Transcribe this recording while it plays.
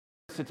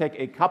to take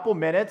a couple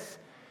minutes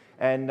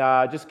and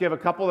just give a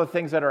couple of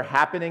things that are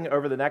happening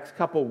over the next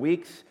couple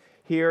weeks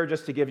here,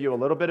 just to give you a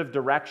little bit of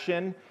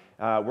direction.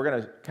 We're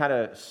going to kind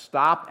of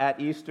stop at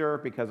Easter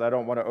because I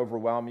don't want to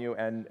overwhelm you,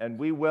 and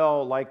we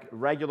will, like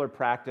regular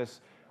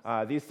practice,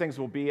 these things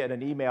will be in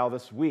an email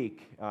this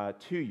week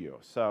to you.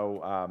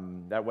 So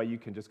that way you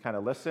can just kind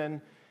of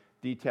listen.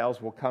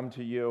 Details will come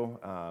to you.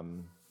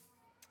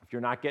 If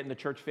you're not getting the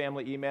church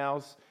family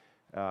emails,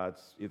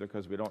 it's either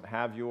because we don't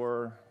have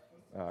your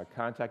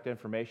contact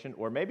information,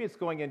 or maybe it's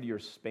going into your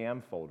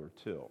spam folder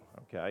too,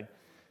 okay?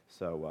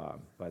 So,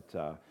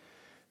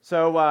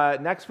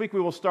 next week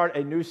we will start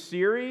a new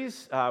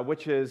series,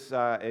 which is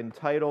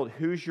entitled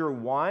Who's Your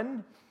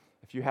One?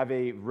 If you have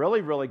a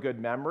really, really good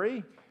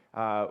memory,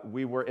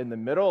 we were in the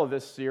middle of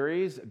this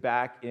series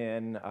back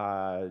in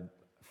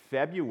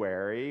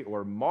February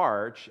or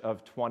March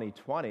of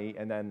 2020,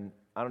 and then,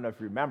 I don't know if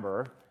you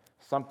remember,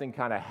 something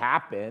kind of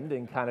happened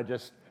and kind of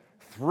just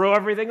threw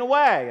everything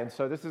away. And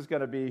so this is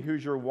going to be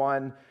Who's Your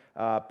One,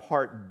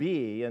 Part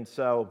B.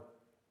 So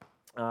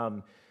I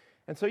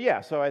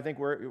think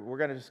we're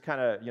going to just kind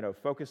of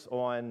focus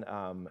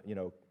on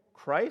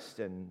Christ,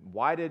 and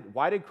why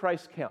did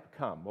Christ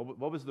come?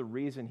 What was the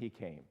reason he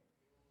came?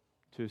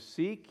 To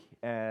seek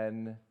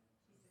and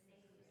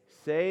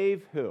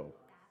save who?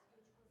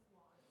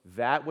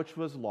 That which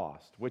was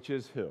lost, which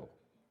is who?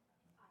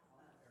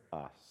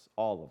 Us,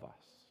 all of us,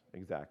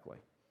 exactly.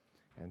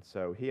 And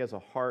so he has a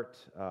heart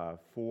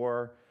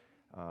for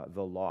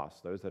the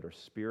lost, those that are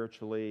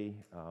spiritually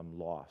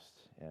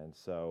lost. And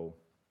so,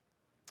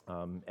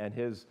 and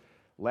his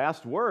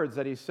last words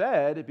that he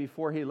said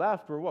before he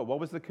left were what?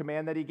 What was the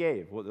command that he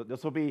gave? Well,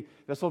 this will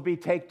be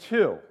take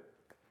two.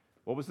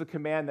 What was the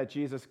command that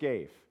Jesus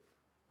gave?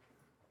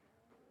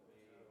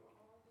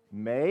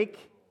 Make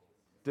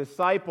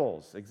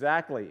disciples.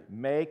 Exactly.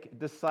 Make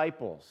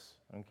disciples.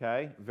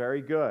 Okay?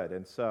 Very good.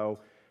 And so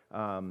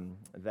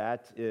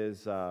that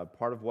is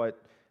part of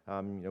what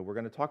we're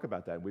going to talk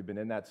about that. We've been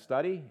in that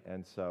study,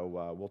 and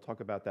so we'll talk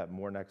about that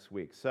more next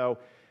week. So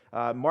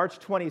March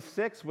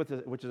 26th,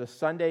 which is a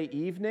Sunday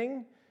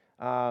evening,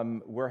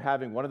 we're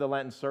having one of the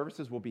Lenten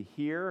services. Will be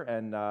here.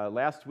 And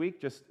last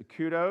week, just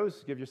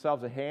kudos. Give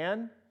yourselves a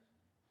hand.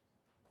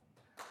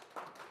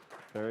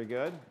 Very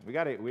good.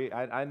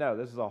 I know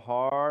this is a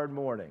hard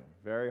morning,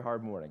 very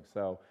hard morning.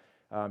 So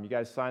you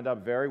guys signed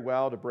up very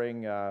well to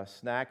bring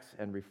snacks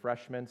and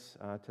refreshments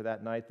to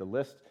that night. The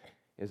list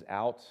is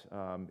out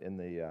in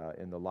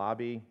the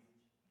lobby,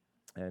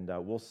 and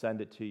we'll send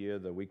it to you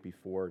the week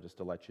before just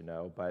to let you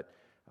know. But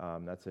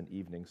that's an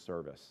evening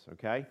service,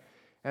 okay?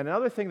 And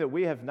another thing that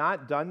we have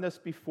not done this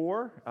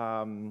before.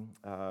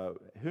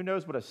 Who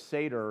knows what a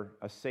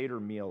Seder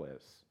meal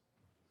is?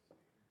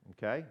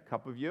 Okay, a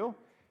couple of you.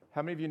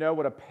 How many of you know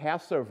what a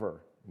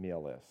Passover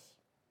meal is?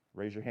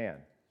 Raise your hand.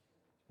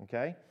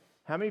 Okay?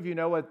 How many of you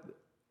know what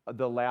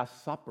the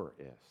Last Supper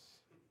is?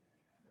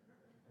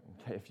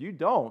 Okay, if you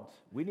don't,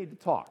 we need to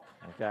talk,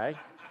 okay?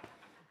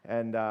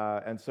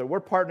 And so we're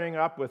partnering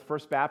up with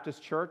First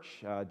Baptist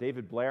Church.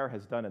 David Blair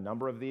has done a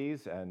number of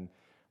these, and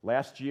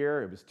last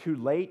year it was too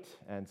late,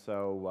 and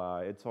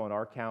so it's on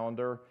our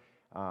calendar.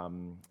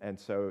 And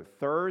so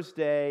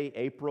Thursday,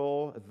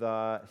 April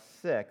the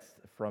 6th,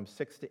 from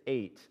 6 to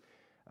 8,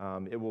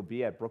 it will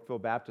be at Brookville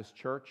Baptist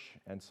Church.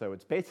 And so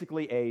it's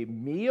basically a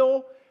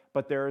meal,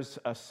 but there's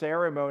a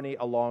ceremony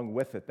along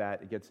with it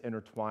that gets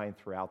intertwined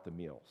throughout the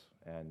meals.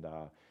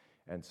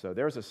 And so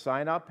there's a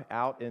sign-up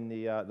out in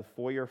the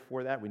foyer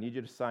for that. We need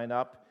you to sign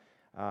up.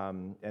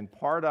 And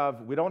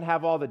we don't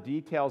have all the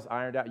details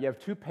ironed out. You have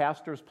two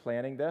pastors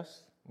planning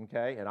this,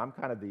 okay? And I'm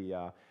kind of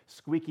the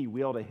squeaky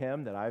wheel to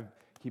him that I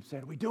keep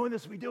saying, we doing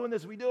this. And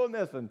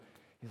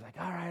he's like,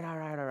 all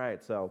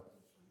right. So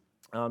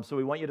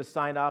we want you to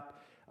sign up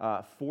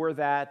for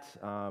that.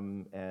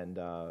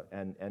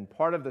 And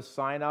part of the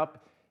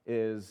sign-up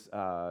is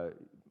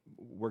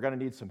we're going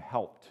to need some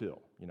help too.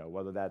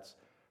 Whether that's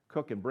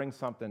cook and bring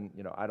something,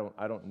 I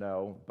don't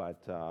know,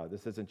 but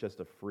this isn't just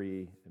a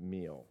free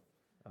meal.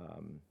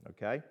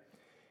 Okay?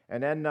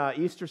 And then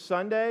Easter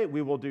Sunday,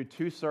 we will do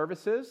two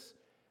services,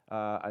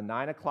 a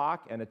 9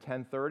 o'clock and a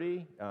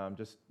 10:30,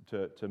 just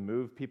to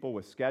move people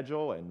with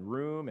schedule and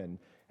room and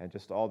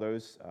just all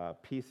those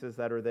pieces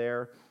that are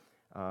there.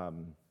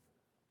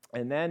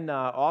 And then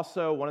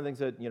also one of the things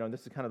that,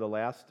 this is kind of the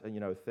last,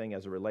 thing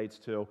as it relates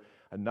to,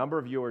 a number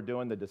of you are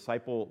doing the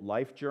Disciple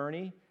Life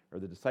Journey or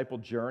the Disciple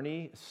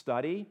Journey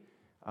study.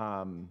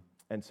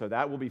 And so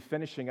that will be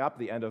finishing up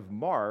the end of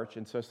March.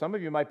 And so some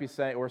of you might be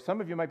saying,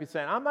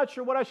 I'm not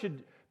sure what I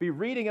should be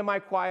reading in my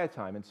quiet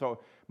time. And so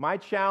my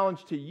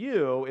challenge to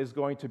you is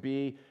going to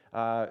be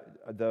to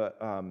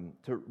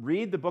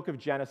read the book of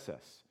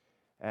Genesis.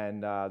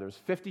 And there's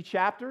 50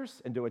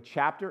 chapters, and do a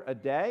chapter a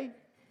day.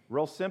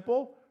 Real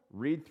simple.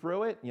 Read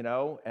through it,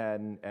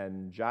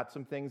 and jot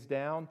some things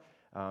down.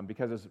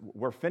 Because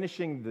we're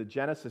finishing the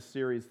Genesis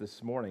series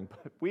this morning,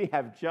 but we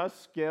have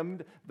just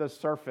skimmed the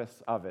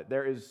surface of it.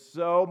 There is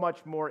so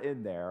much more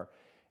in there,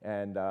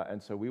 and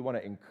so we want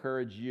to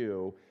encourage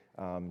you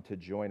to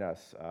join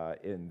us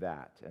in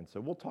that. And so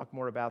we'll talk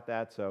more about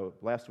that. So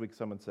last week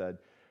someone said,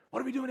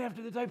 what are we doing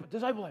after the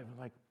disciple life? I'm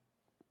like,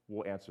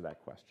 we'll answer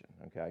that question,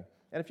 okay?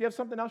 And if you have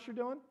something else you're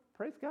doing,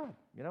 praise God.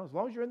 As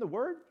long as you're in the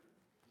Word,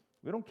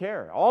 we don't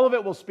care. All of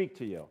it will speak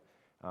to you.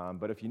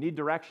 But if you need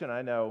direction,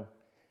 I know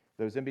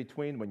those in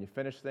between, when you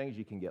finish things,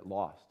 you can get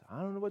lost. I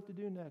don't know what to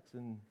do next,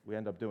 and we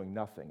end up doing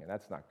nothing, and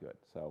that's not good.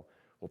 So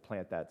we'll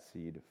plant that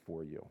seed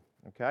for you,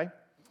 okay?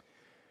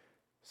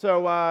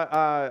 So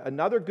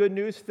another good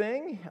news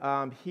thing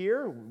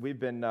here, we've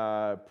been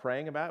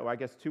praying about, I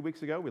guess 2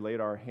 weeks ago, we laid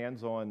our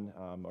hands on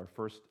our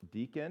first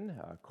deacon,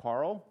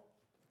 Carl,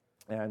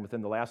 and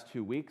within the last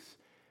 2 weeks,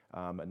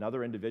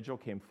 another individual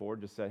came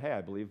forward to say, hey,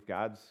 I believe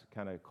God's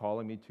kind of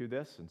calling me to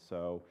this, and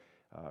so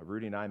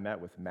Rudy and I met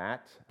with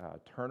Matt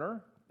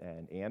Turner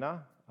and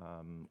Anna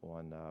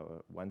on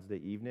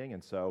Wednesday evening,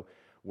 and so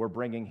we're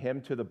bringing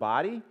him to the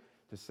body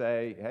to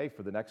say, hey,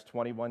 for the next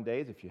 21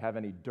 days, if you have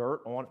any dirt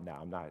on, no,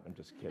 I'm not, I'm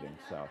just kidding.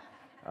 So,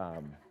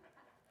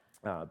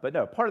 but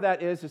no, part of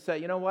that is to say,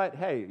 you know what,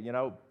 hey,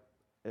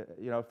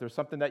 if there's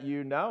something that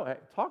hey,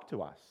 talk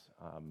to us.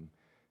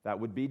 That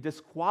would be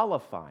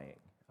disqualifying,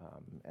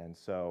 and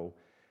so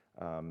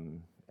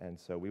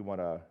we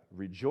want to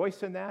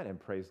rejoice in that and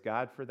praise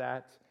God for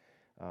that,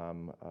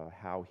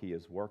 how He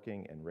is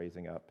working and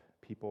raising up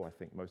people. I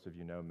think most of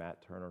you know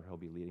Matt Turner. He'll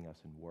be leading us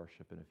in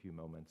worship in a few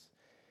moments.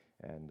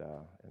 And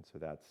so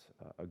that's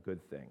a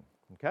good thing,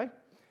 okay?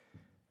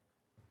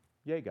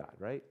 Yay, God,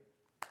 right?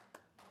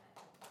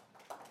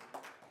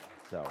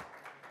 So, all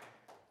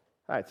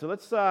right, so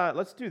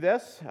let's do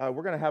this.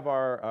 We're going to have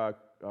our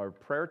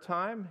prayer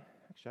time.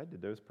 Actually, I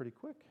did those pretty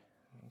quick.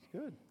 That's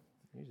good.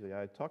 Usually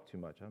I talk too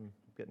much. I'm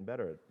getting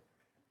better at it.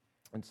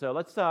 And so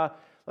let's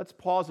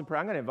pause and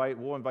pray.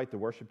 We'll invite the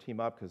worship team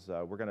up because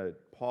we're going to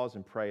pause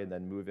and pray and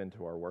then move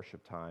into our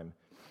worship time.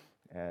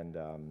 And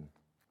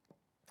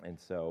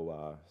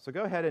so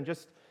go ahead and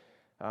just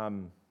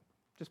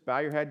bow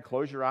your head,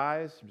 close your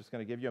eyes. I'm just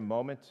going to give you a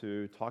moment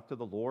to talk to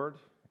the Lord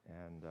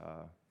and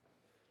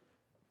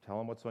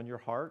tell Him what's on your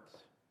heart.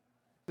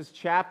 This is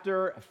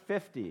chapter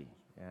 50,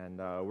 and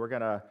we're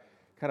going to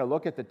kind of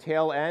look at the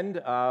tail end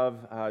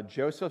of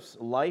Joseph's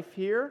life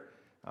here.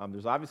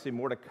 There's obviously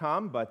more to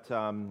come, but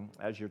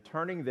as you're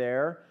turning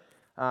there,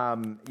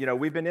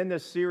 we've been in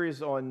this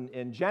series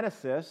in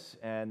Genesis,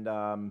 and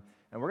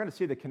we're going to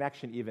see the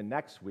connection even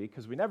next week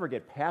because we never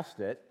get past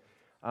it.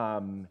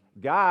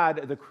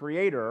 God, the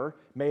Creator,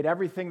 made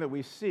everything that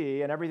we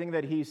see, and everything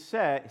that He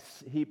said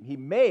He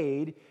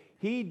made.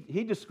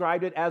 He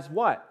described it as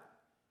what?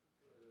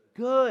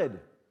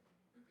 Good.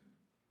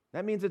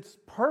 That means it's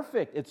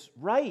perfect. It's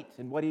right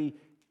in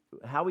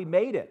how He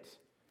made it.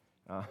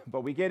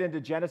 But we get into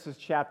Genesis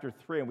chapter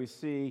 3, and we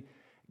see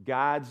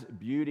God's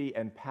beauty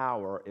and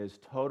power is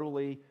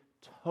totally,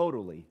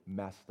 totally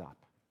messed up.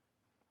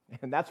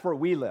 And that's where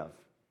we live.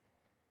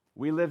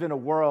 We live in a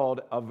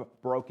world of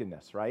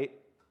brokenness, right?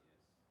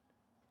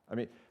 I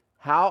mean,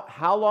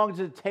 how long does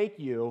it take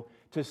you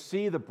to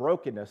see the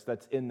brokenness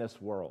that's in this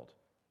world?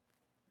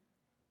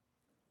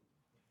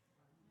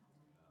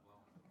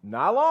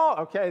 Not long.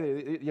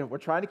 Okay, we're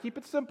trying to keep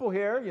it simple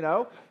here,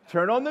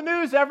 Turn on the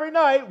news every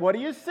night. What do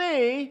you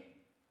see?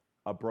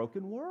 A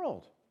broken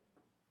world.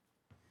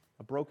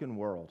 A broken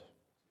world.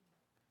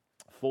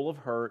 Full of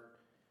hurt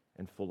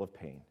and full of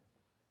pain.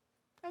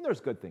 And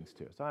there's good things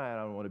too. So I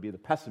don't want to be the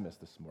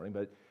pessimist this morning,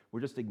 but we're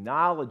just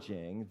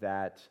acknowledging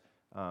that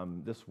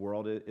this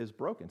world is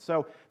broken.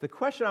 So the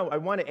question I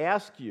want to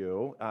ask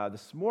you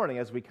this morning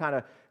as we kind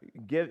of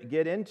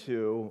get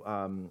into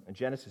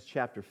Genesis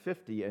chapter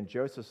 50 and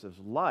Joseph's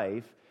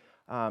life,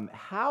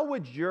 how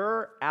would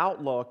your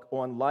outlook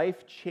on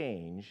life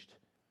changed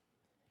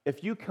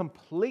if you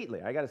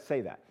completely, I got to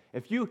say that,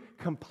 if you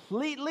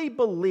completely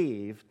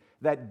believed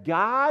that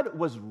God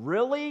was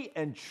really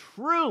and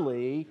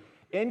truly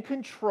in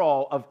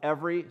control of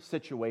every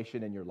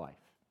situation in your life?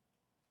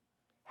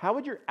 How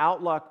would your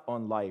outlook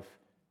on life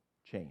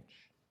change?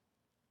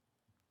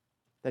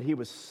 That He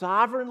was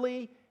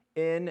sovereignly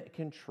in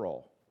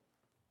control.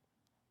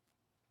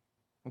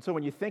 And so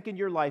when you think in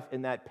your life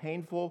in that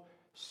painful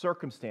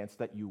circumstance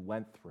that you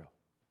went through,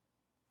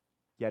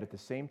 yet at the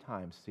same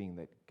time seeing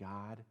that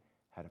God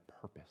had a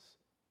purpose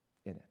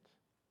in it.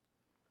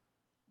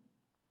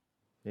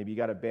 Maybe you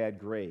got a bad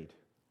grade,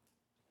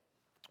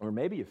 or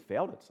maybe you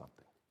failed at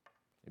something.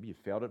 Maybe you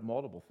failed at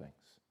multiple things.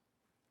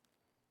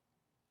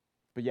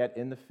 But yet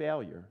in the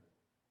failure,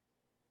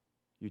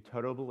 you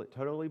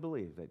totally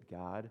believe that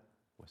God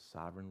was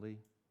sovereignly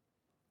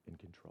in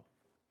control.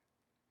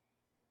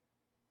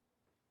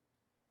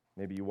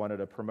 Maybe you wanted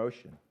a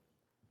promotion,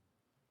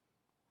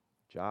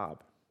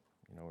 job,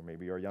 or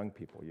maybe you're young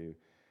people. You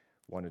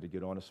wanted to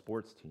get on a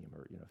sports team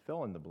or,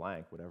 fill in the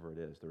blank, whatever it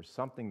is. There was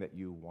something that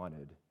you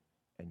wanted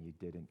and you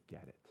didn't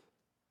get it.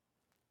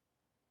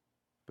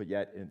 But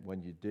yet,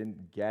 when you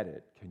didn't get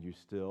it, can you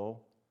still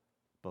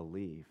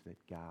believe that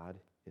God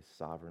is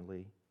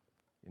sovereignly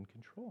in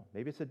control?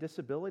 Maybe it's a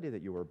disability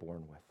that you were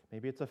born with.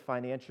 Maybe it's a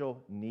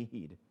financial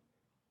need.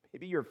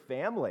 Maybe your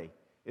family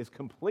is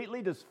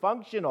completely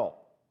dysfunctional.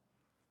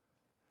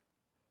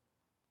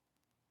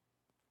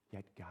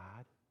 Yet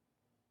God,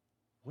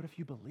 what if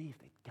you believe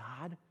that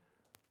God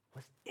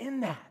was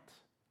in that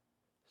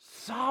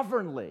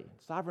sovereignly?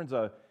 Sovereign's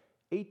a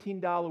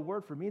 $18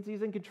 word for means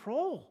he's in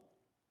control.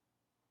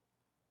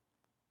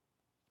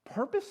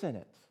 Purpose in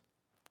it.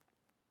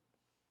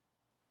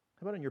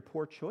 How about in your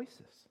poor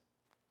choices?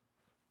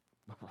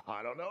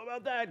 I don't know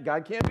about that.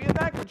 God can't be in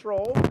that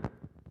control.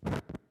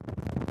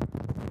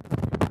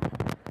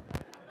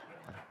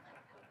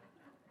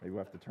 Maybe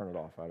we'll have to turn it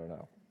off. I don't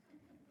know.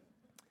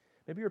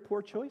 Maybe your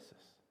poor choices.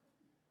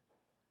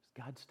 Is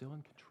God still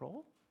in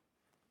control?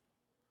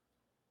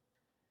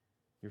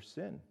 Your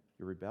sin,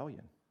 your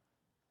rebellion.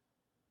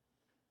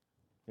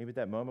 Maybe at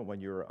that moment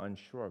when you were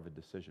unsure of a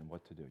decision,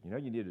 what to do. You know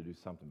you needed to do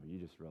something, but you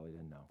just really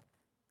didn't know.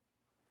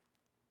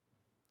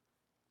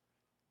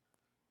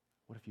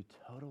 What if you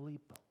totally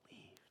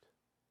believed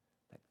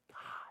that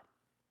God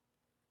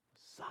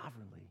was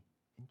sovereignly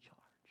in charge?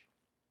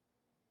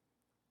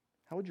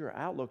 How would your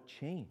outlook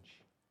change?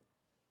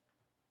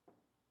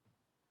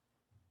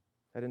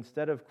 That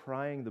instead of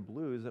crying the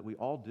blues that we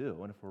all do,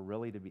 and if we're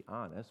really to be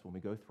honest, when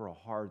we go through a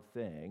hard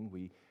thing,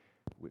 we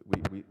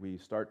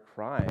start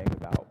crying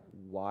about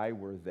why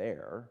we're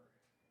there.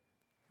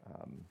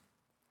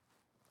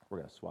 We're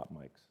going to swap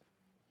mics.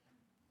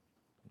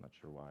 I'm not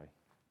sure why.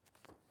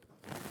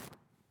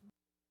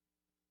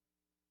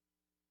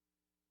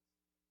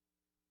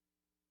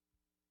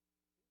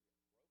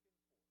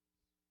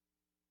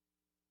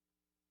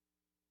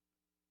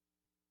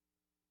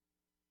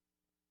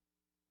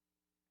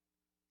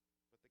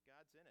 But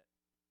God's in it.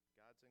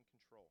 God's in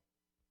control.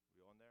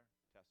 We on there?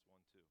 Test 1,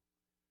 2.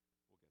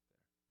 We'll get there.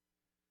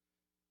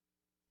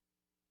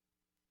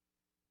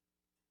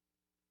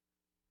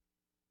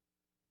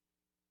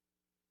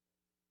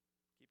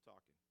 Keep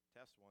talking.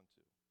 Test 1, 2.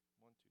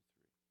 1, 2, 3.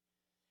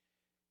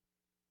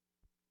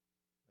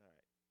 All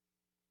right.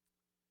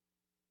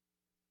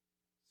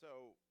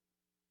 So,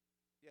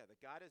 yeah,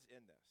 that God is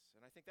in this.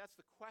 And I think that's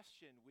the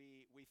question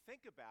we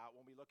think about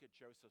when we look at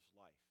Joseph's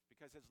life.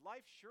 Because his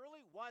life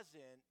surely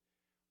wasn't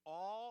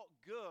all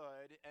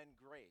good and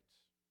great,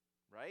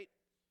 right?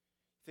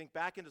 Think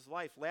back in his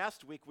life.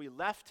 Last week we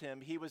left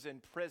him. He was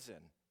in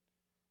prison.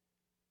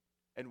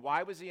 And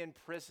why was he in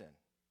prison?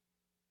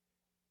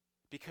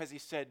 Because he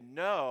said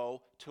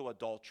no to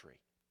adultery.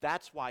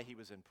 That's why he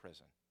was in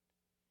prison.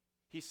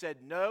 He said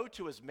no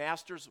to his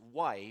master's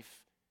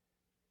wife,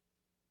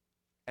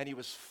 and he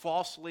was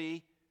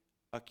falsely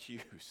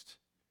accused.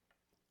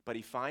 But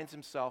he finds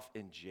himself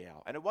in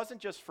jail. And it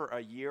wasn't just for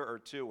a year or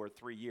 2 or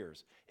 3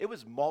 years. It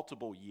was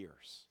multiple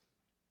years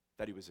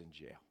that he was in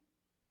jail.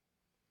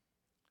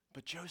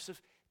 But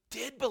Joseph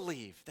did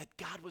believe that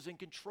God was in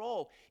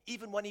control,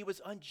 even when he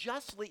was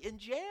unjustly in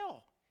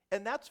jail.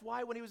 And that's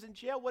why when he was in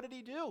jail, what did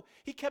he do?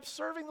 He kept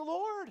serving the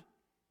Lord,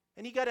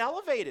 and he got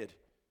elevated.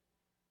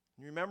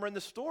 You remember in the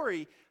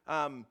story,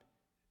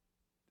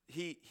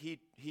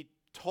 he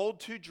told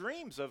 2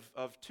 dreams of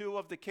 2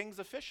 of the king's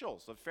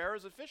officials, of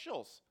Pharaoh's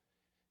officials.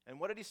 And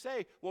what did he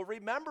say? Well,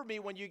 remember me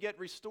when you get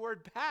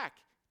restored back.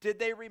 Did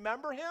they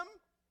remember him?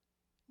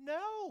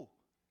 No.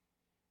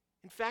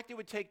 In fact, it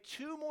would take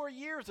 2 more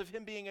years of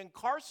him being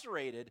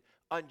incarcerated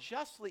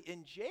unjustly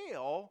in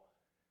jail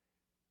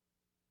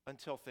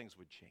until things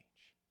would change.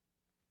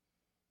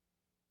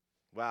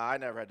 Well, I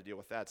never had to deal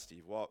with that,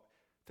 Steve. Well,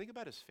 think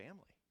about his family.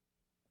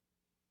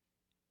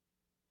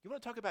 You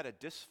want to talk about a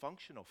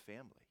dysfunctional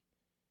family?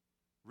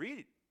 Read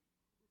it.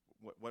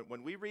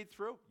 When we read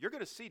through, you're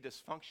going to see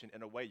dysfunction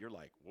in a way you're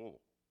like,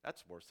 whoa,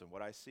 that's worse than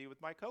what I see with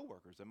my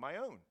coworkers and my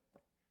own.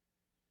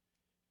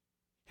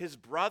 His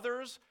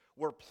brothers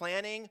were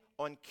planning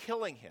on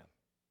killing him,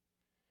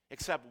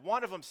 except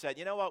one of them said,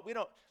 you know what,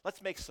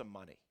 let's make some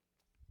money.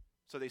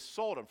 So they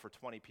sold him for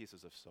 20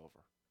 pieces of silver.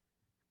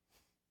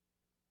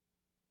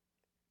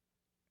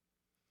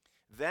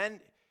 Then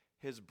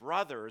his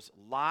brothers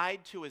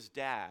lied to his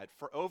dad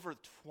for over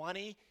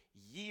 20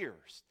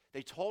 years.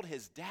 They told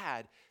his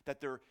dad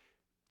that their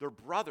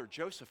brother,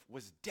 Joseph,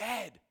 was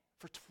dead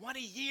for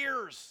 20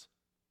 years,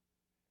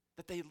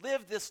 that they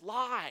lived this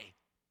lie.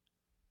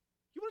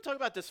 You want to talk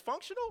about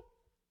dysfunctional?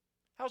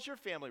 How's your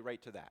family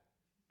rate to that?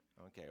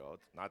 Okay, well,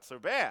 it's not so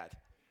bad.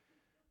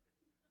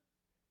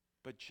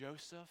 But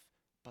Joseph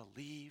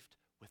believed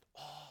with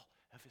all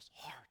of his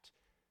heart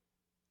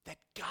that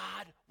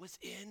God was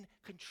in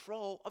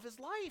control of his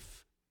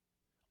life.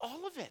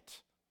 All of it.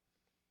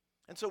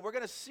 And so we're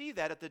going to see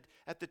that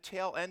at the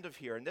tail end of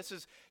here. And this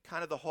is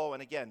kind of the whole,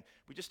 and again,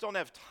 we just don't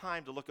have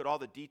time to look at all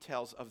the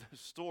details of the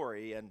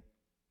story. And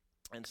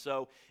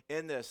so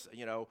in this,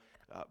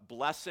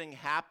 blessing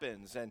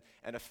happens and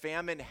a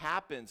famine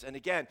happens. And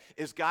again,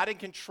 is God in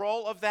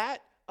control of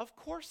that? Of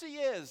course he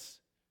is.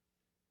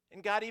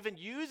 And God even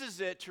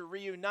uses it to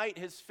reunite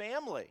his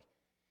family.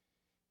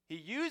 He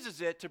uses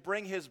it to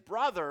bring his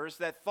brothers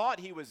that thought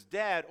he was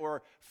dead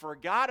or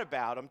forgot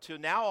about him to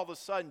now all of a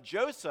sudden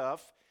Joseph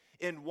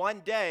in one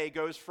day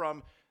goes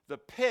from the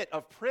pit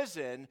of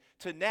prison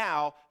to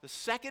now the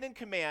second in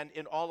command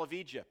in all of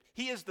Egypt.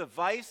 He is the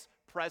vice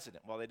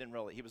president. Well,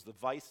 he was the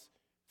vice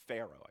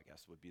pharaoh, I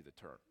guess would be the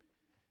term.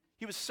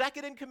 He was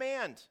second in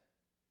command.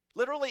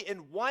 Literally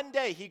in one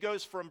day, he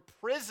goes from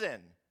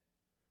prison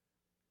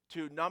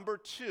to number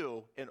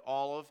 2 in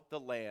all of the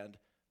land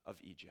of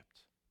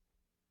Egypt.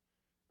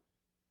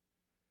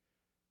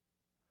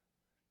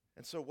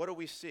 And so what do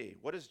we see?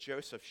 What does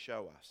Joseph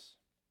show us?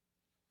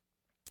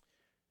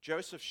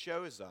 Joseph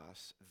shows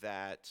us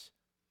that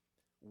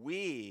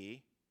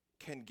we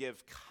can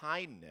give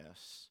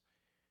kindness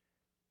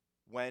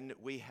when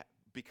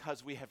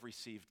because we have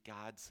received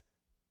God's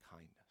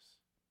kindness.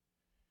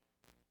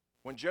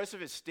 When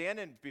Joseph is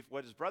standing,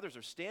 when his brothers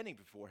are standing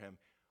before him,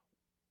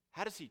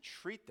 how does he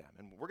treat them?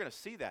 And we're going to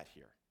see that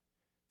here.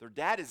 Their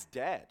dad is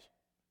dead.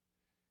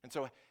 And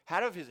so how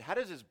do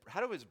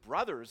his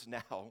brothers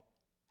now,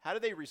 how do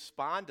they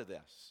respond to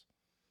this?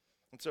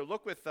 And so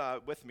look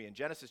with me in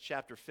Genesis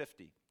chapter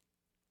 50,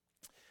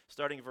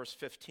 starting in verse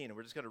 15. And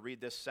we're just going to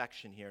read this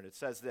section here. And it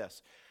says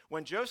this: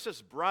 When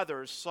Joseph's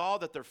brothers saw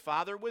that their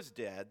father was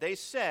dead, they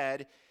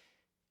said,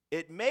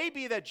 "It may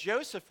be that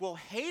Joseph will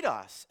hate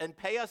us and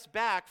pay us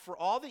back for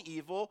all the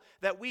evil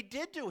that we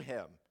did to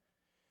him."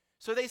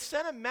 So they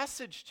sent a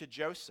message to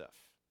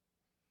Joseph,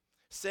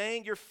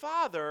 saying, "Your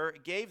father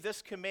gave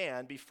this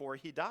command before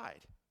he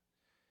died.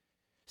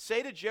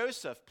 Say to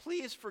Joseph,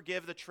 please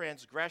forgive the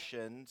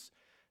transgression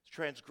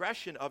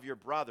of your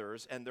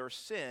brothers and their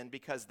sin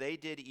because they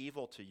did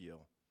evil to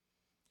you.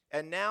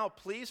 And now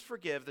please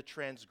forgive the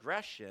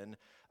transgression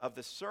of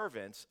the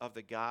servants of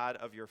the God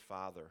of your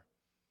father."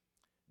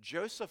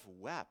 Joseph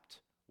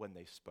wept when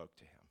they spoke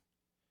to him.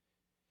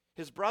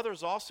 His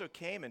brothers also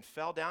came and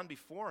fell down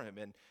before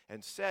him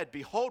and said,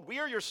 "Behold, we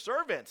are your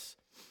servants."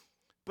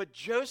 But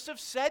Joseph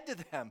said to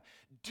them,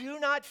 "Do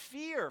not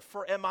fear,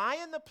 for am I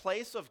in the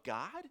place of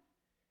God?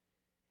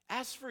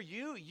 As for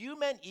you, you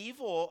meant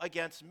evil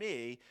against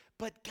me,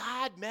 but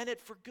God meant it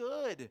for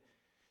good,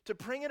 to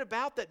bring it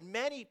about that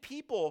many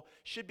people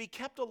should be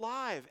kept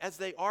alive as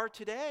they are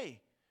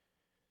today.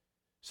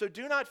 So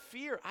do not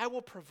fear, I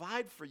will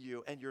provide for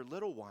you and your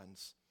little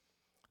ones."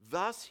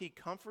 Thus he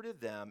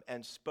comforted them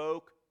and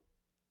spoke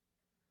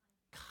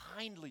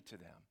kindly to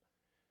them.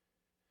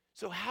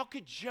 So how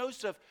could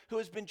Joseph, who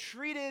has been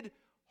treated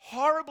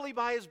horribly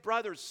by his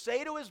brothers,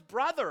 say to his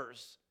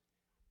brothers,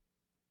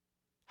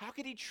 how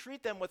could he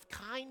treat them with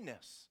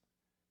kindness?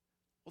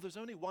 Well, there's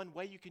only one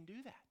way you can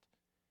do that.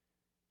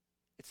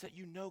 It's that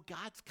you know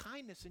God's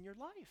kindness in your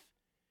life.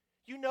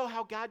 You know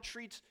how God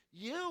treats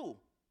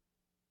you.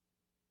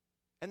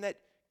 And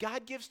that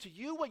God gives to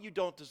you what you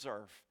don't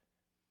deserve.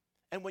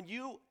 And when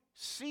you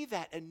see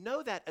that and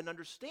know that and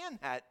understand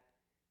that,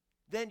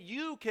 then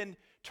you can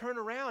turn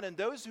around, and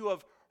those who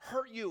have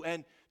hurt you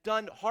and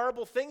done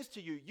horrible things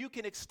to you, you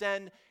can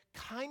extend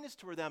kindness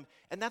toward them.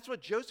 And that's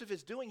what Joseph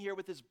is doing here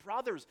with his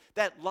brothers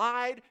that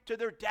lied to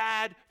their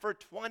dad for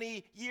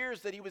 20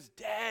 years that he was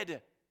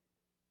dead.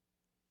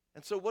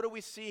 And so what do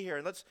we see here?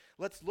 And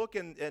let's look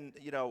and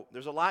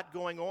there's a lot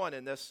going on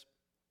in this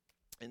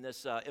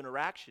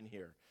interaction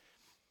here.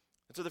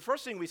 And so the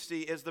first thing we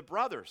see is the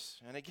brothers.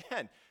 And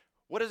again,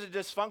 what does a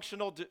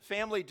dysfunctional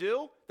family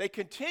do? They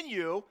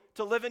continue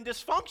to live in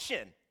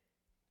dysfunction.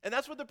 And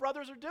that's what the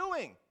brothers are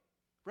doing,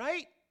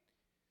 right?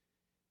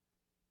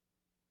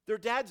 Their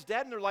dad's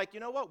dead, and they're like, you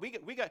know what? We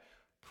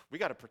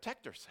got to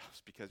protect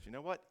ourselves because you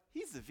know what?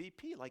 He's the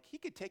VP. Like, he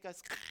could take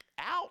us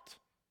out.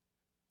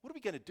 What are we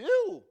going to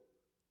do?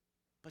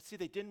 But see,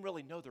 they didn't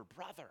really know their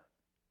brother.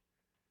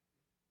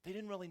 They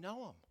didn't really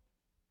know him.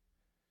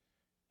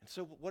 And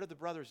so what did the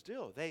brothers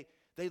do?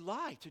 They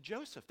lie to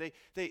Joseph.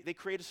 They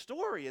create a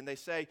story, and they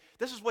say,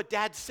 this is what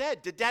Dad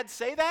said. Did Dad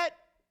say that?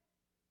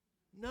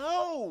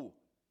 No.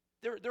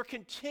 They're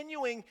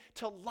continuing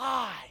to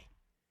lie.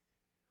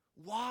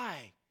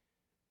 Why?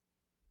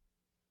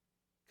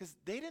 Because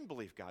they didn't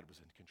believe God was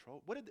in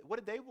control. What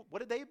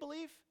did they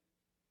believe?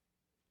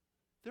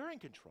 They're in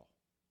control.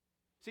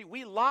 See,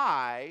 we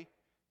lie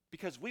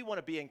because we want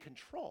to be in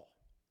control.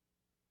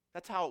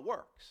 That's how it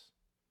works.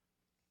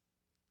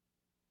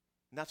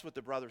 And that's what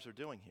the brothers are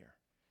doing here.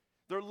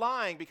 They're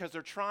lying because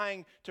they're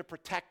trying to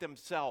protect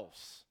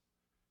themselves.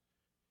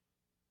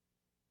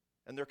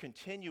 And they're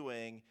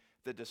continuing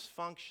the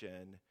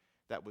dysfunction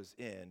that was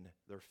in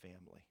their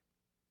family.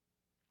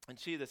 And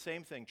see, the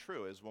same thing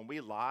true is when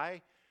we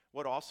lie,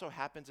 what also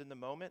happens in the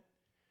moment?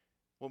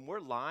 When we're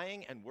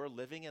lying and we're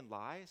living in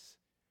lies,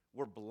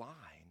 we're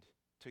blind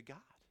to God.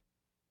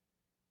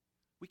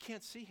 We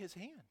can't see his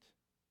hand.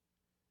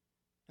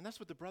 And that's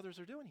what the brothers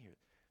are doing here.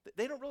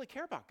 They don't really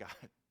care about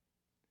God.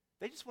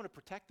 They just want to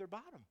protect their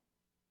bottom.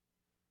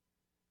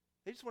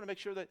 They just want to make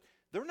sure that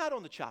they're not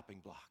on the chopping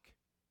block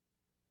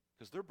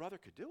because their brother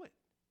could do it.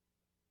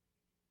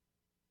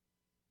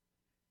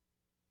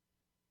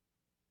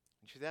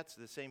 And see, that's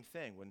the same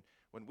thing.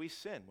 When we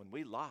sin, when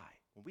we lie,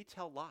 when we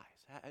tell lies,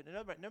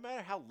 no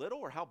matter how little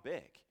or how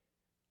big,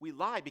 we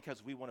lie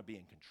because we want to be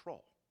in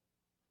control.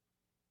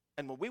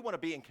 And when we want to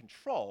be in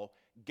control,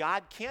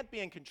 God can't be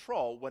in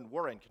control when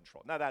we're in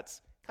control. Now,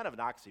 that's kind of an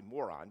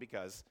oxymoron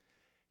because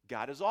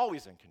God is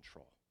always in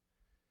control.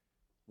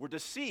 We're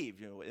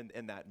deceived,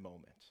 in that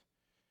moment.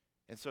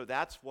 And so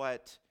that's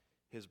what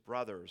his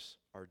brothers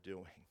are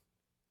doing.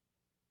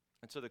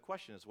 And so the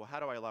question is, well, how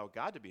do I allow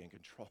God to be in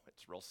control?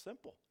 It's real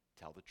simple.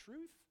 Tell the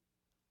truth.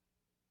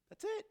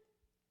 That's it.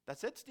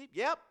 That's it, Steve?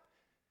 Yep.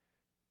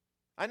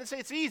 I didn't say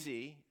it's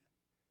easy,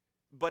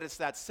 but it's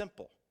that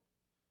simple.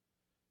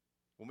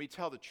 When we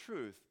tell the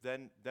truth,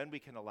 then we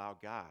can allow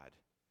God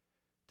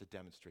to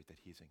demonstrate that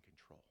he's in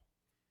control.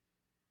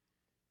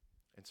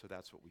 And so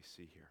that's what we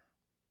see here.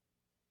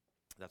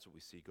 That's what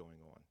we see going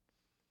on.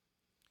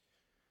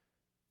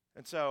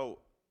 And so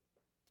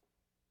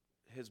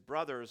his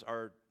brothers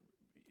are,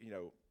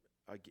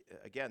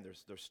 again,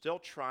 they're still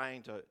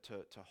trying to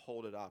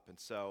hold it up. And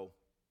so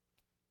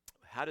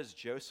how does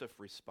Joseph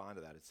respond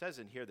to that? It says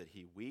in here that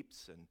he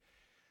weeps, and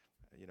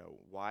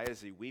why is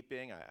he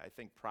weeping? I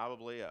think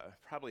probably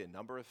a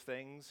number of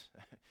things,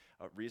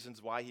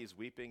 reasons why he's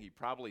weeping. He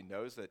probably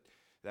knows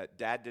that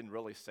Dad didn't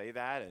really say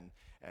that,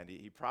 and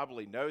he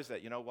probably knows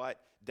that,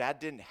 Dad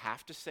didn't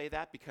have to say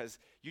that because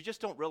you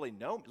just don't really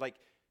know. Like,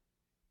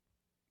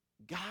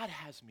 God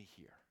has me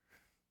here.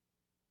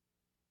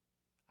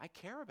 I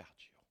care about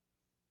you.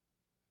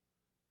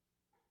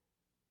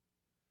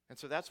 And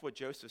so that's what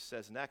Joseph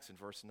says next in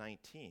verse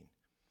 19.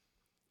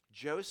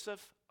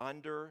 Joseph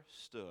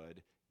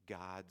understood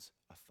God's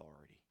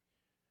authority.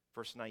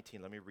 Verse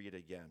 19, let me read it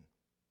again.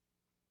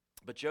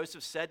 But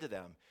Joseph said to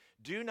them,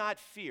 "Do not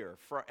fear,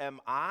 for am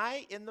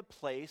I in the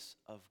place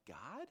of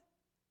God?"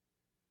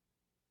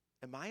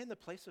 Am I in the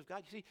place of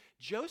God? You see,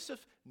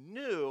 Joseph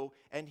knew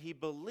and he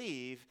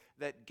believed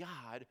that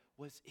God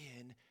was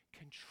in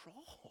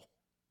control.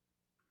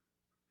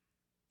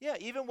 Yeah,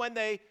 even when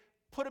they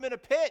put him in a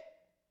pit,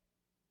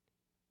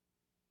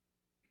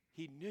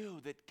 he knew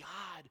that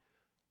God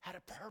had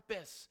a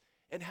purpose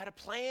and had a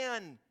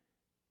plan.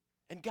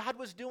 And God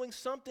was doing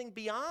something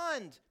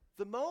beyond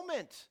the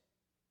moment.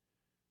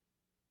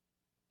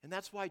 And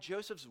that's why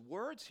Joseph's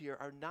words here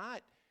are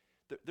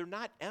they're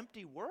not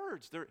empty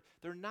words.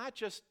 They're not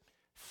just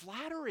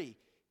flattery.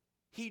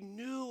 He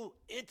knew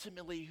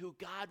intimately who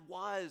God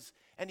was,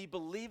 and he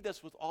believed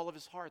this with all of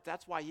his heart.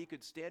 That's why he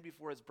could stand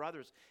before his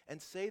brothers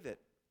and say that.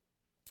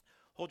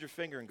 Hold your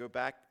finger and go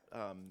back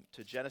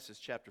to Genesis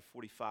chapter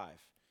 45.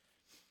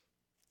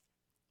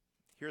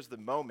 Here's the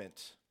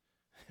moment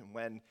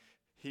when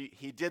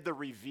he did the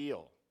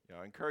reveal.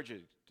 I encourage you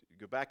to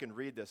go back and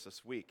read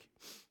this week.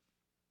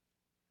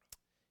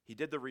 He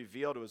did the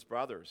reveal to his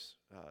brothers,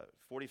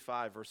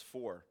 45 verse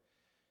 4.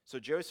 So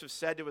Joseph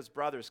said to his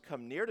brothers,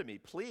 "Come near to me,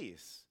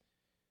 please."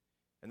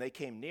 And they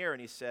came near,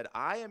 and he said,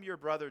 "I am your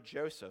brother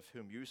Joseph,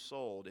 whom you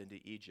sold into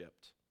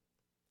Egypt."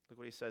 Look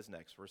what he says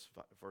next, verse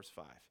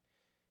 5.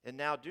 "And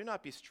now do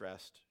not be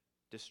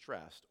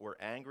distressed, or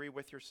angry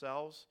with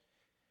yourselves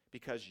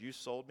because you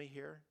sold me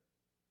here.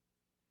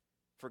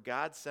 For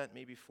God sent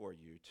me before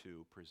you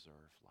to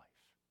preserve life."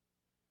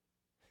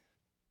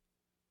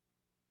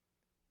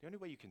 The only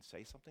way you can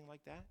say something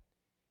like that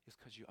is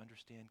because you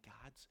understand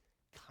God's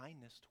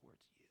kindness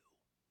towards you.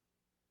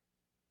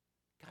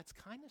 God's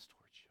kindness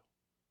towards you.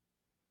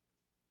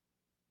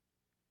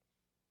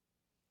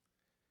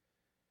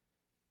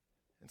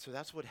 And so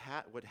that's what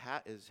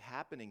is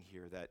happening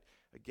here. That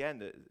again,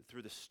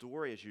 through the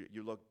story, as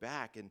you look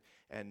back,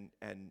 and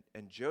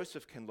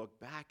Joseph can look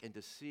back and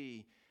to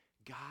see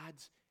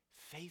God's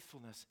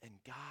faithfulness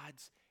and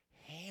God's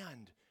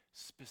hand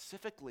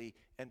specifically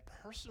and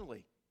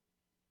personally.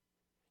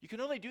 You can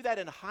only do that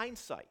in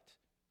hindsight.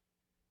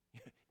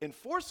 In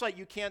foresight,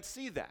 you can't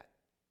see that.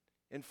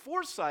 In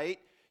foresight,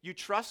 you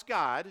trust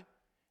God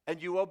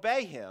and you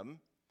obey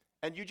him,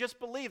 and you just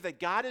believe that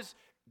God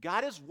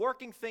is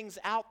working things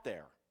out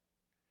there.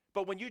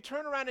 But when you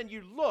turn around and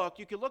you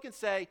can look and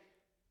say,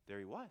 there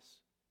he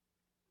was.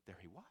 There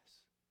he was.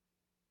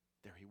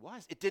 There he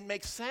was. It didn't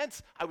make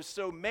sense. I was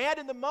so mad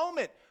in the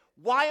moment.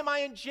 Why am I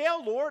in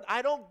jail, Lord?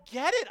 I don't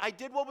get it. I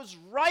did what was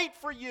right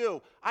for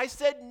you. I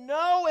said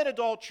no in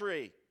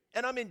adultery,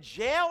 and I'm in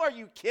jail? Are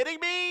you kidding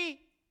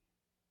me?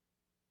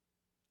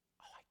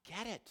 Oh, I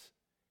get it.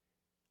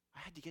 I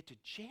had to get to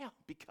jail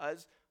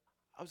because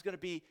I was going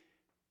to be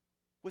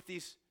with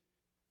these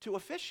two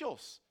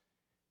officials,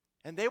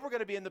 and they were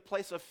going to be in the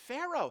place of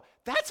Pharaoh.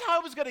 That's how I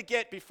was going to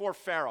get before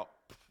Pharaoh.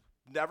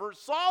 Never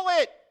saw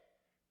it.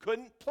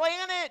 Couldn't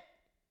plan it.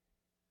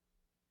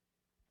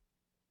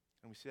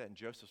 And we see that in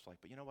Joseph's life.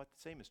 But you know what?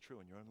 The same is true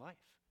in your own life.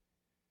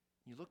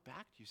 You look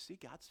back, do you see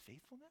God's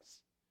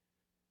faithfulness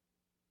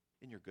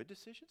in your good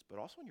decisions, but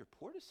also in your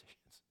poor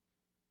decisions?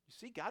 You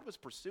see God was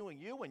pursuing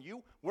you when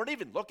you weren't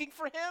even looking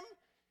for him?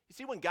 You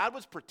see when God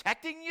was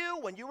protecting you,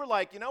 when you were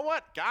like, you know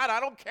what? God, I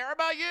don't care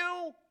about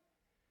you.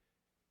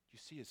 You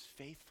see his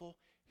faithful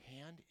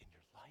hand in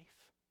your life?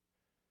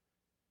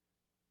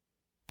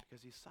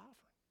 Because he's sovereign.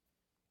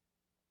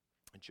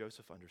 And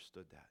Joseph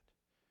understood that.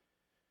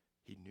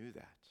 He knew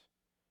that.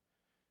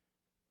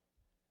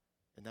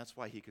 And that's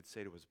why he could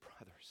say to his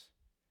brothers.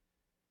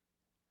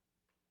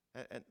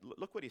 And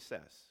look what he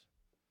says.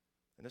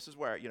 And this is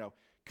where,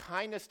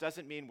 kindness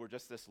doesn't mean we're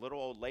just this little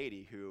old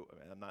lady who,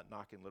 I'm not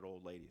knocking little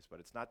old ladies, but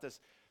it's not this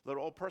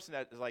little old person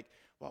that is like,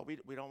 well,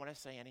 we don't want to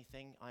say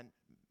anything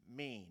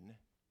mean.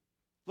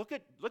 Look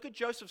at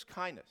Joseph's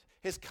kindness.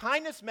 His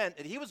kindness meant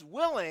that he was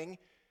willing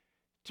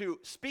to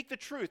speak the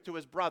truth to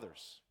his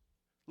brothers.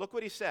 Look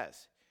what he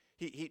says.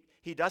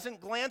 He doesn't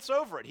glance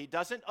over it. He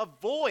doesn't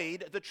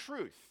avoid the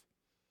truth.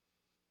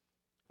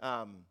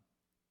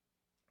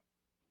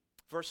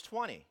 Verse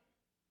 20.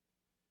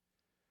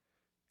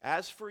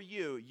 As for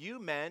you, you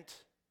meant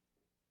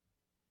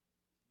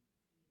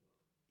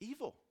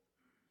evil.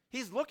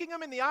 He's looking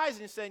him in the eyes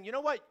and he's saying, you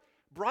know what,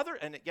 brother,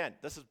 and again,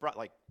 this is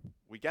like,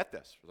 we get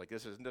this. Like,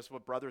 isn't this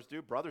what brothers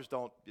do? Brothers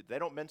don't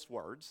mince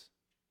words.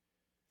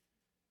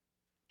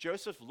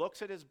 Joseph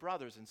looks at his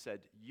brothers and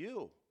said,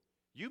 you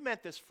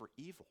meant this for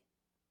evil.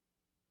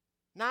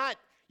 Not,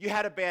 you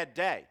had a bad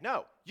day.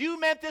 No, you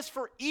meant this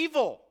for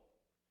evil.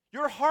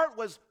 Your heart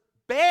was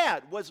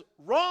bad, was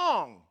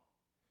wrong.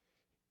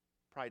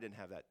 Probably didn't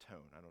have that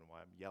tone. I don't know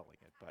why I'm yelling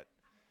it,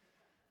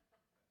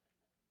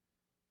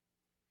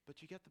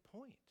 but you get the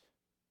point.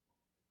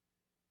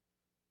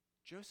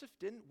 Joseph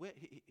didn't win.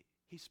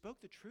 He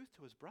spoke the truth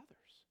to his brothers.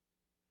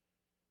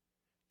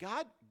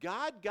 God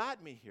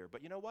got me here,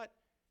 but you know what?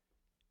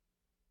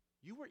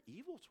 You were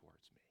evil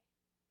towards me.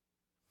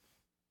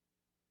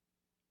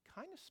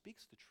 Kind of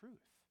speaks the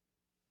truth.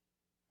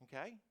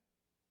 Okay?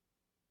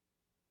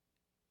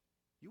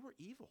 You were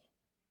evil.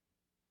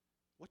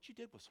 What you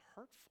did was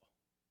hurtful.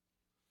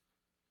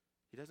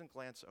 He doesn't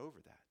glance over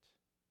that.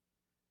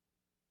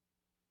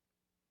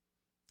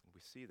 And we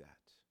see that.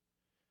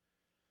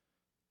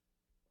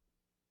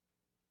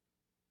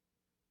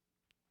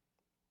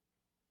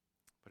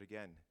 But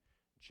again,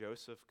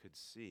 Joseph could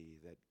see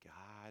that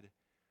God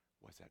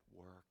was at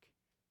work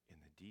in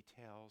the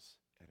details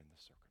and in the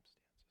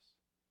circumstances.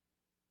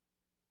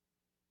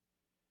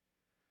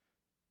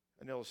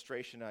 An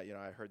illustration,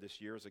 I heard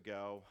this years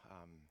ago.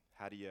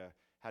 How do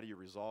you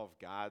resolve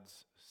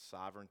God's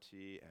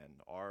sovereignty and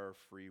our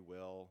free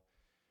will?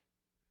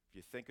 If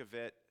you think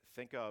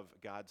of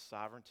God's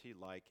sovereignty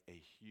like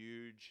a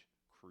huge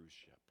cruise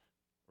ship,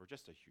 or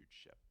just a huge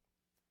ship.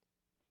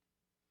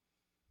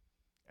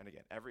 And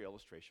again, every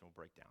illustration will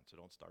break down, so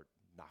don't start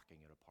knocking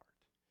it apart.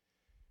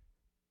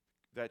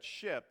 That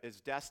ship is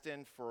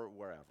destined for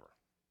wherever.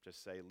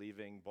 Just say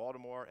leaving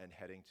Baltimore and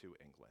heading to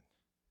England.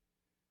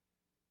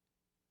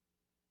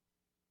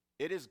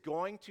 It is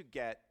going to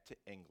get to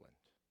England.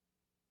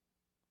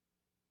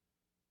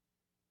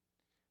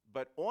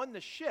 But on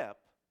the ship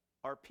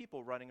are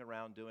people running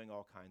around doing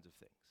all kinds of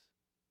things.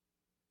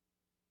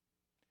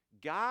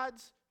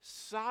 God's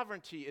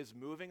sovereignty is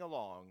moving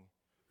along,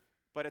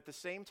 but at the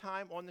same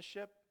time on the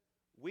ship,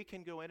 we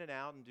can go in and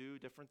out and do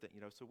different things.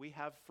 So we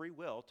have free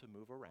will to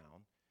move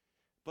around.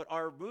 But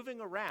our moving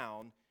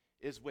around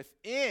is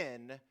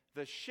within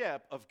the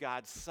ship of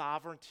God's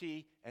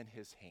sovereignty and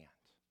his hand.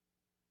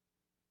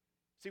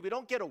 See, we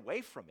don't get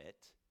away from it.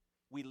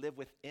 We live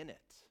within it.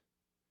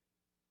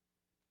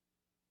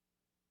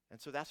 And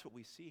so that's what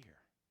we see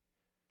here.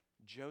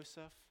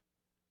 Joseph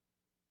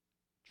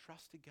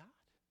trusted God.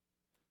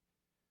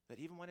 That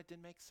even when it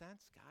didn't make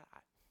sense,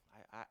 God,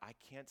 I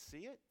can't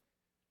see it.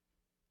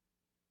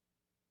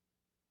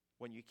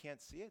 When you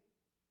can't see it,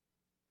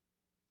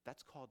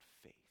 that's called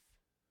faith.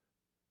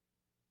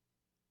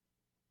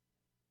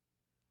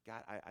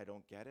 God, I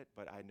don't get it,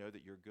 but I know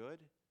that you're good,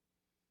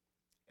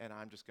 and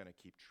I'm just going to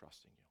keep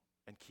trusting you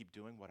and keep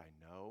doing what I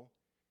know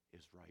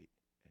is right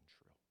and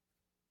true.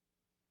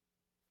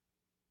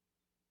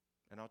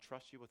 And I'll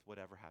trust you with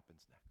whatever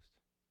happens next.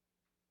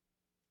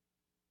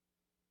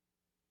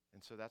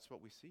 And so that's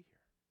what we see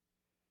here.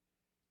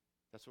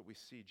 That's what we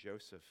see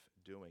Joseph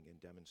doing and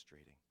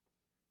demonstrating.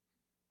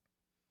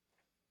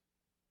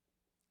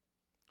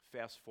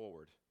 Fast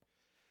forward.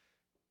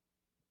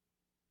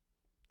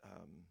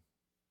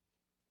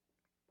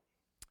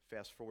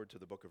 Fast forward to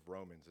the book of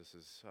Romans. This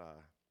is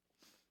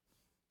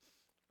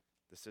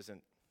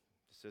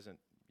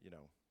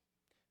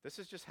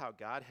just how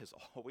God has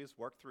always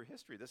worked through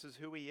history. This is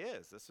who he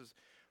is. This is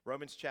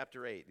Romans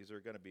chapter 8. These are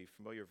going to be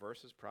familiar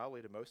verses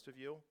probably to most of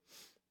you,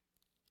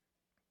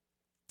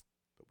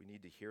 but we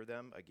need to hear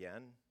them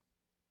again.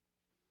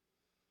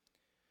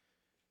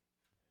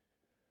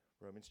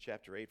 Romans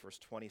chapter 8, verse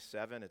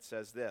 27, it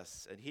says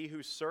this, "And he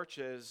who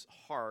searches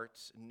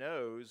hearts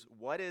knows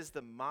what is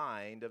the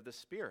mind of the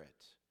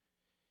Spirit,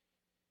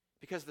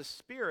 because the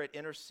Spirit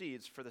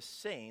intercedes for the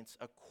saints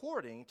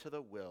according to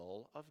the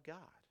will of God.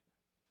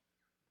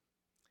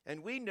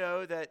 And we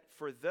know that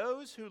for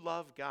those who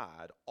love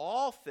God,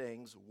 all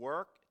things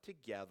work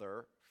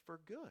together for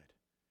good,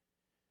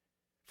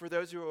 for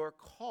those who are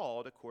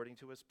called according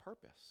to his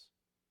purpose.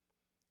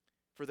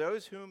 For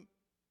those whom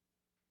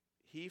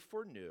he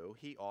foreknew,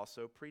 he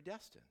also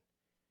predestined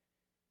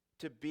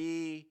to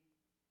be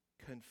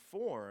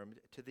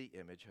conformed to the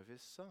image of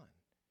his Son,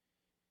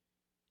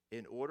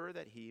 in order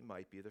that he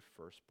might be the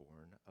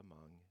firstborn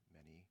among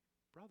many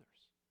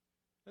brothers."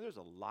 Now, there's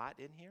a lot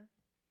in here,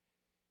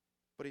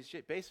 but he's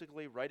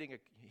basically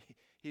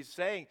he's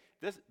saying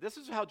this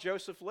is how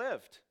Joseph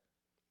lived,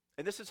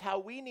 and this is how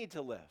we need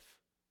to live.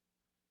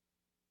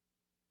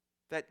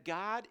 That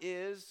God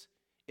is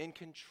in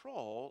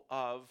control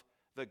of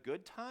the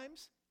good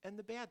times and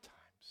the bad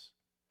times,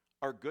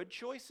 our good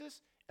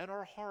choices and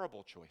our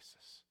horrible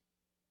choices.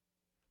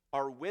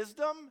 our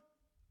wisdom,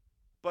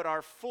 but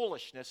our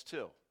foolishness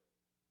too.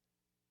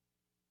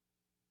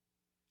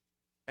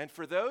 And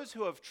for those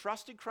who have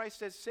trusted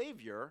Christ as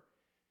Savior,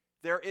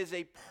 there is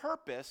a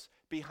purpose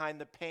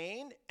behind the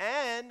pain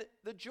and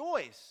the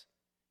joys.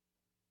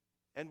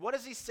 And what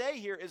does he say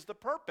here is the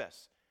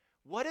purpose?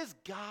 What is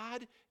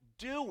God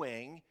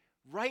doing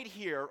right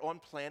here on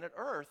planet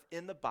Earth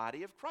in the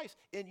body of Christ,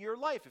 in your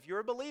life, if you're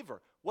a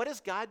believer? What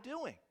is God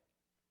doing?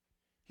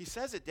 He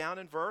says it down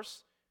in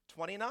verse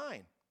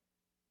 29.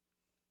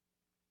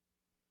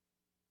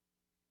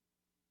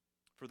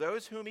 For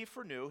those whom he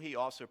foreknew, he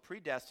also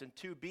predestined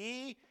to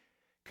be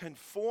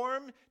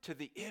conformed to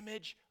the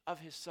image of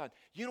his Son.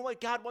 You know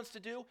what God wants to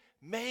do?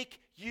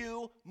 Make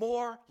you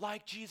more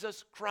like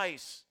Jesus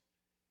Christ.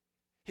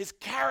 His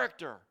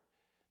character,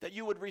 that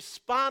you would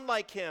respond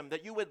like him,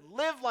 that you would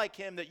live like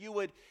him, that you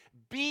would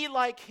be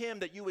like him,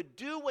 that you would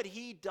do what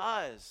he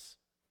does.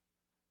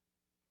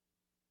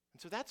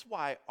 And so that's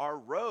why our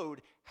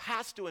road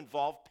has to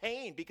involve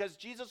pain, because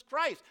Jesus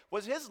Christ,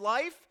 was his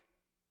life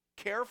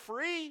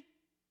carefree?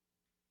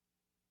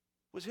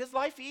 Was his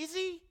life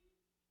easy?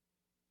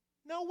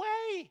 No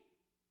way.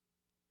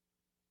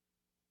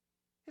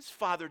 His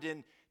Father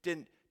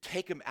didn't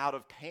take him out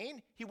of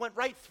pain. He went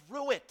right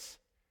through it.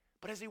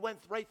 But as he went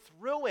right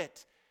through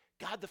it,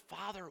 God the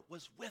Father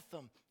was with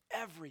him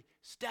every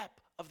step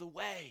of the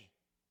way.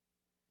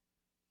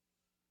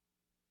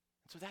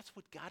 And so that's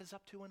what God is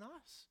up to in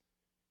us.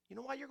 You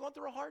know why you're going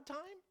through a hard time?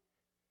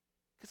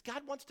 Because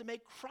God wants to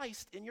make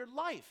Christ in your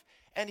life.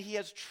 And he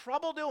has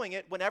trouble doing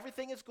it when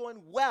everything is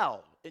going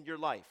well in your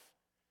life.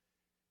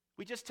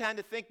 We just tend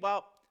to think,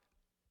 well,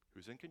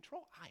 who's in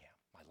control? I am.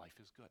 My life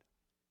is good.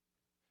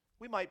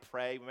 We might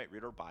pray, we might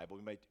read our Bible,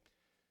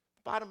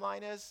 bottom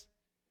line is,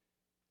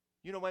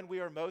 you know when we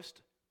are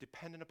most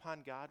dependent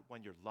upon God?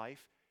 When your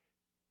life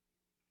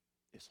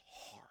is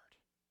hard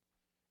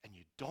and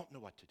you don't know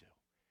what to do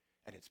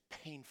and it's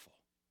painful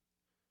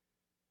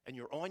and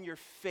you're on your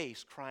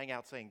face crying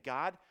out saying,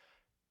 God,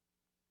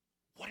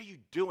 what are you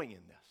doing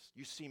in this?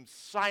 You seem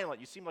silent.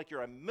 You seem like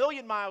you're a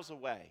million miles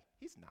away.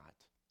 He's not.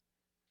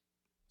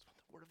 That's what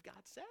the Word of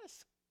God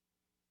says.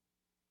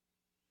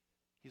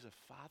 He's a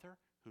Father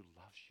who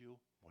loves you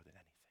more than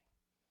anything.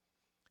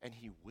 And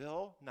he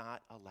will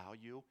not allow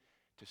you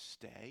to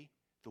stay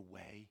the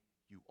way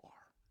you are.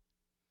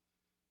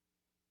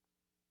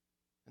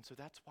 And so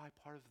that's why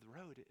part of the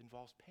road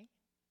involves pain.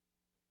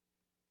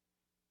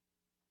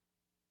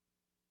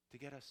 To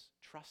get us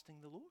trusting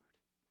the Lord.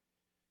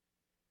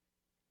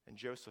 And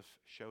Joseph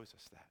shows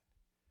us that.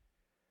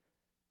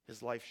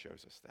 His life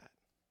shows us that.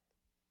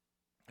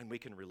 And we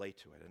can relate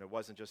to it. And it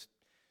wasn't just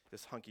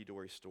this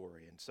hunky-dory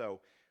story. And so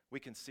we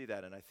can see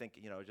that, and I think,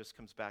 it just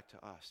comes back to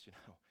us,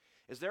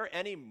 Is there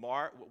any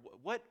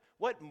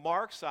what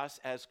marks us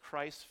as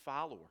Christ's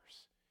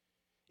followers?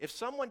 If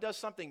someone does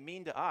something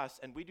mean to us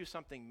and we do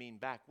something mean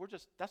back,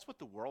 that's what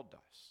the world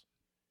does.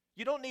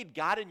 You don't need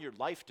God in your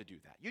life to do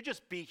that. You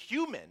just be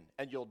human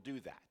and you'll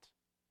do that.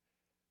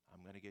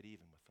 I'm going to get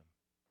even with them.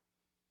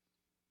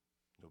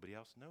 Nobody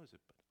else knows it,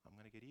 but I'm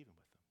going to get even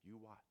with them. You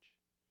watch.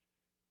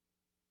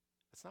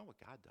 That's not what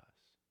God does.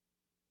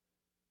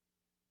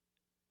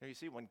 Now you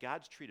see, when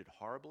God's treated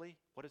horribly,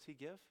 what does he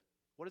give?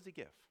 What does he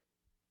give?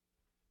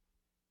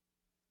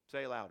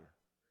 Say it louder.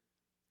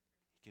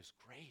 He gives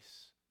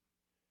grace.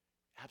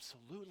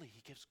 Absolutely,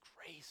 he gives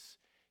grace.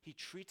 He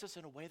treats us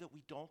in a way that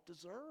we don't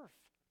deserve.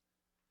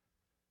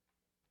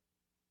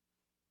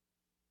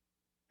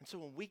 And so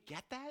when we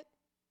get that,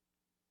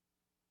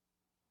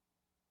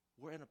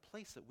 we're in a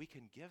place that we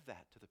can give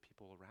that to the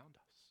people around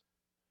us.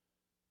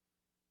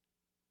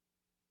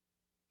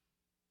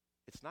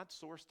 It's not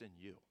sourced in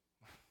you.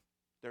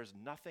 There's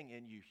nothing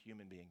in you,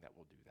 human being, that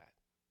will do that.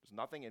 There's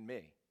nothing in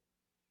me.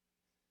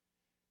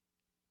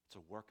 It's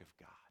a work of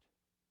God.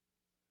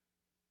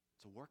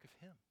 It's a work of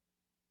him.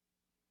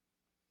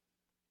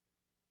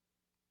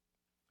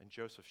 And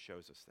Joseph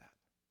shows us that.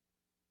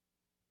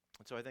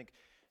 And so I think,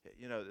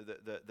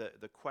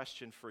 the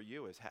question for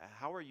you is,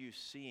 how are you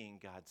seeing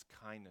God's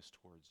kindness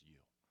towards you?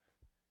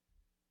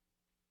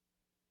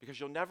 Because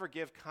you'll never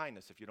give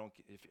kindness if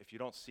you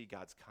don't see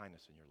God's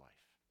kindness in your life.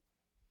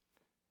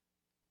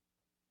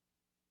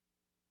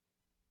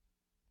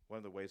 One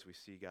of the ways we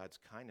see God's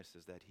kindness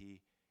is that he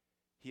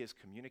has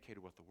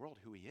communicated with the world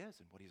who he is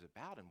and what he's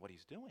about and what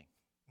he's doing.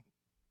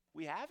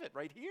 We have it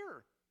right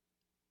here.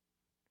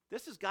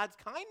 This is God's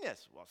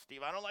kindness. Well,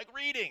 Steve, I don't like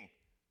reading.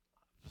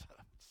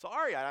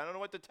 Sorry, I don't know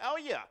what to tell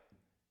you.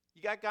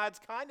 You got God's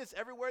kindness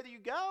everywhere that you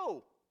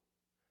go.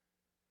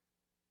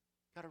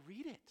 Got to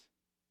read it.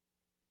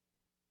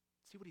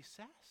 See what he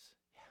says.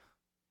 Yeah,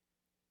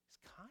 he's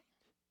kind.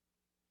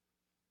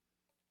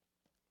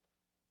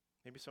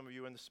 Maybe some of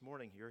you in this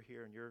morning, you're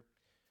here and you're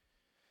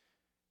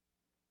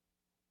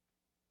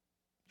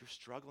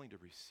struggling to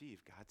receive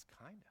God's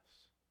kindness.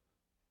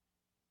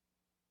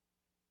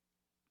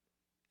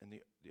 And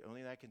the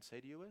only thing I can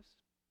say to you is,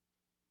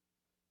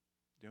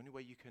 the only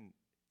way you can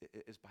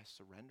is by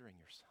surrendering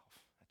yourself.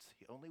 That's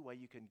the only way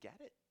you can get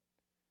it.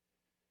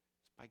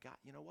 It's by God.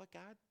 You know what,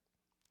 God?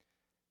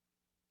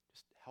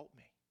 Just help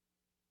me.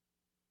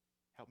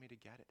 Help me to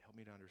get it. Help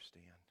me to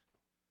understand.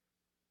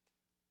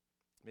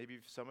 Maybe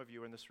some of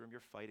you in this room, you're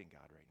fighting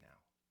God right now.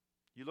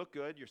 You look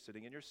good. You're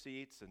sitting in your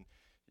seats, and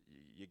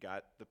you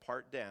got the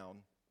part down.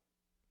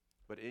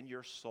 But in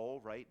your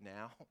soul right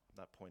now, I'm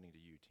not pointing to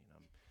you, Tina.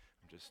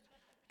 I'm just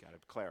got to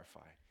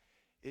clarify.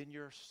 In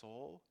your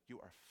soul, you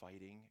are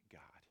fighting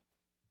God.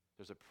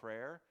 There's a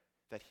prayer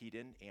that he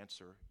didn't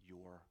answer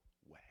your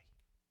way.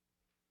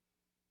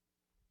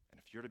 And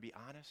if you're to be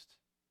honest,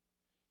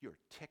 you're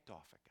ticked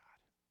off at God.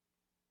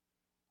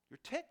 You're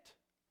ticked.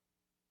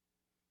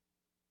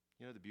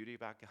 You know the beauty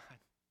about God?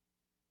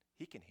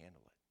 He can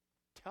handle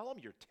it. Tell him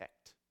you're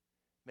ticked.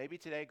 Maybe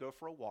today go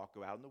for a walk,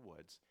 go out in the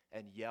woods,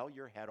 and yell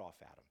your head off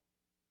at him.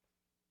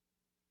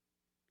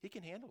 He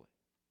can handle it.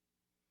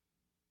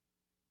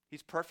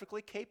 He's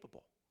perfectly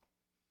capable.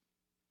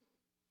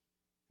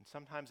 And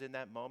sometimes in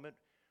that moment,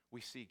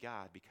 we see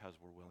God because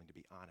we're willing to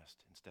be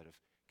honest instead of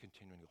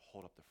continuing to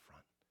hold up the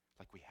front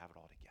like we have it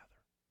all together.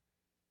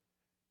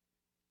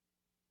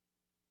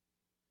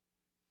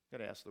 I'm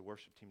going to ask the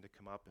worship team to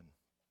come up, and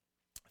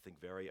I think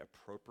very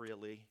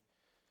appropriately,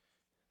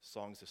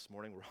 songs this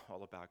morning were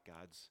all about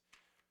God's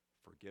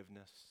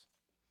forgiveness,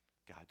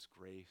 God's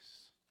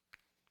grace,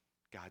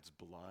 God's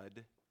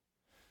blood,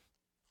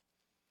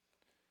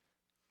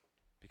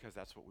 because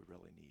that's what we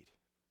really need.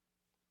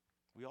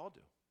 We all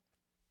do.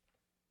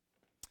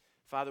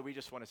 Father, we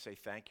just want to say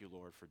thank you,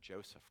 Lord, for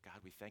Joseph.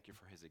 God, we thank you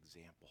for his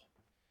example.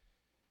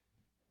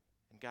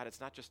 And God,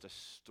 it's not just a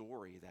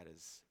story that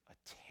is a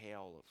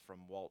tale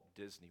from Walt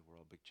Disney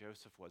World, but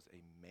Joseph was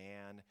a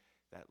man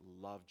that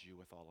loved you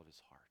with all of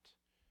his heart.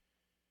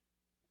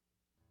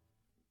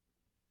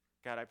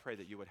 God, I pray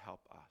that you would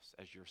help us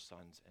as your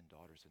sons and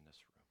daughters in this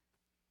room.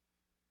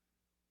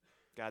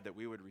 God, that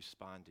we would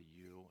respond to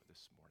you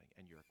this morning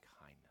and your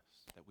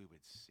kindness, that we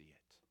would see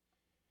it.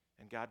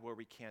 And God, where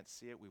we can't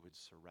see it, we would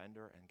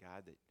surrender. And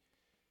God,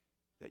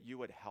 that you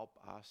would help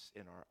us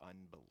in our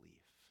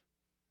unbelief.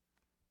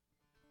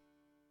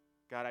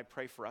 God, I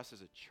pray for us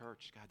as a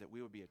church, God, that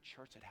we would be a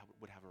church that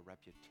would have a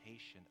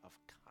reputation of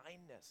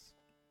kindness,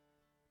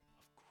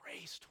 of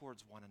grace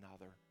towards one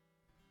another.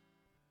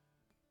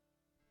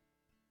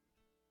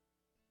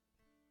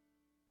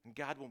 And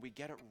God, when we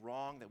get it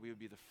wrong, that we would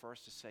be the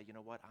first to say, you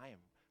know what, I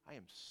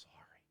am sorry.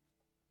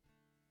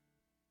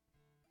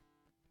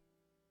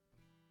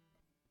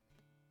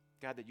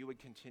 God, that you would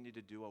continue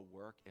to do a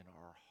work in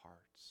our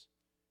hearts.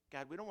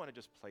 God, we don't want to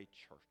just play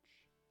church.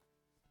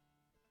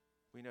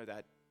 We know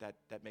that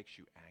makes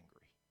you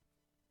angry.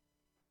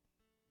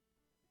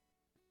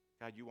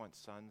 God, you want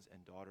sons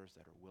and daughters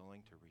that are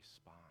willing to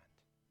respond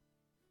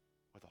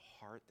with a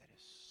heart that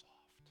is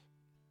soft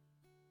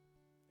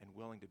and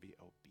willing to be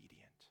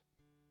obedient.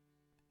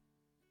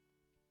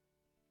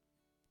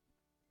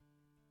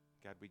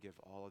 God, we give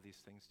all of these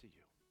things to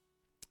you.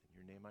 In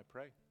your name I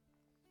pray.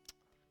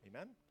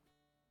 Amen.